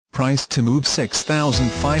price to move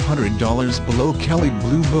 $6,500 below Kelly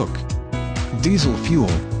Blue Book. Diesel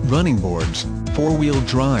fuel, running boards, four-wheel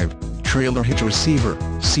drive, trailer hitch receiver,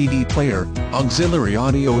 CD player, auxiliary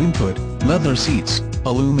audio input, leather seats,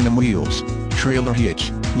 aluminum wheels, trailer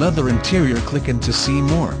hitch, leather interior. Click in to see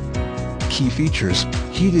more. Key features: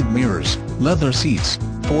 heated mirrors, leather seats,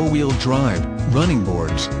 four-wheel drive, running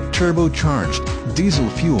boards, turbocharged, diesel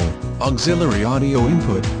fuel, auxiliary audio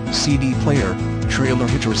input, CD player, trailer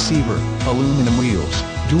hitch receiver, aluminum wheels,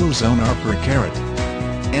 dual-zone upper carrot,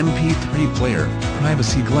 MP3 player,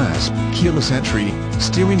 privacy glass, keyless entry,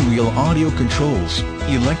 steering wheel audio controls,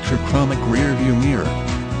 electrochromic rear-view mirror.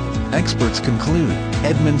 Experts conclude.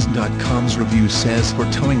 Edmunds.com's review says for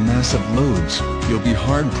towing massive loads, you'll be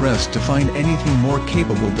hard-pressed to find anything more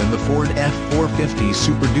capable than the Ford F-450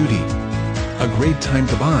 Super Duty. A great time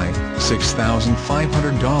to buy,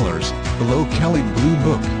 $6,500, below Kelly Blue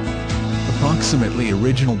Book. Approximately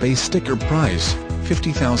original base sticker price,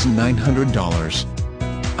 $50,900.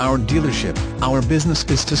 Our dealership, our business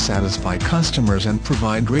is to satisfy customers and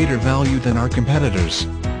provide greater value than our competitors.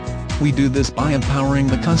 We do this by empowering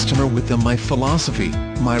the customer with the My philosophy,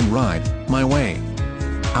 My ride, My way.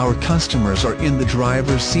 Our customers are in the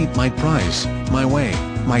driver's seat. My price, My way,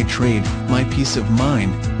 My trade, My peace of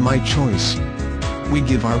mind, My choice. We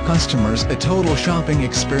give our customers a total shopping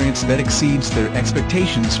experience that exceeds their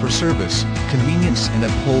expectations for service, convenience and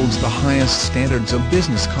upholds the highest standards of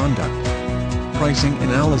business conduct. Pricing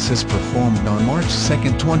analysis performed on March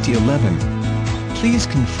 2, 2011. Please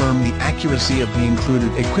confirm the accuracy of the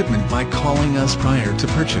included equipment by calling us prior to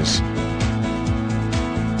purchase.